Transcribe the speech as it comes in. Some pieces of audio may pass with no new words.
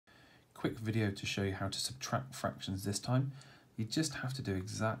quick video to show you how to subtract fractions this time. You just have to do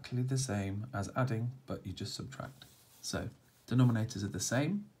exactly the same as adding, but you just subtract. So denominators are the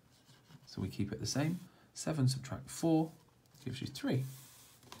same, so we keep it the same. 7 subtract 4 gives you 3.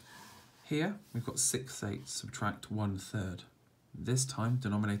 Here we've got 6/8 subtract 1/3. This time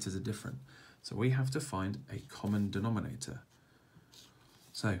denominators are different, so we have to find a common denominator.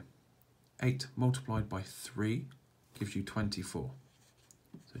 So 8 multiplied by 3 gives you 24.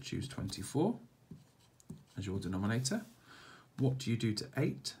 So choose 24 as your denominator. What do you do to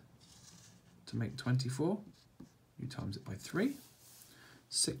 8 to make 24? You times it by 3.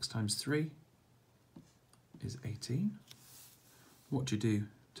 6 times 3 is 18. What do you do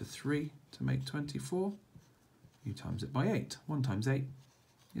to 3 to make 24? You times it by 8. 1 times 8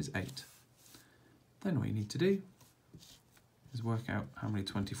 is 8. Then all you need to do is work out how many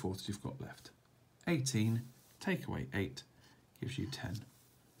 24ths you've got left. 18 take away 8 gives you 10.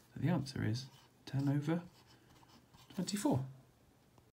 So the answer is 10/24.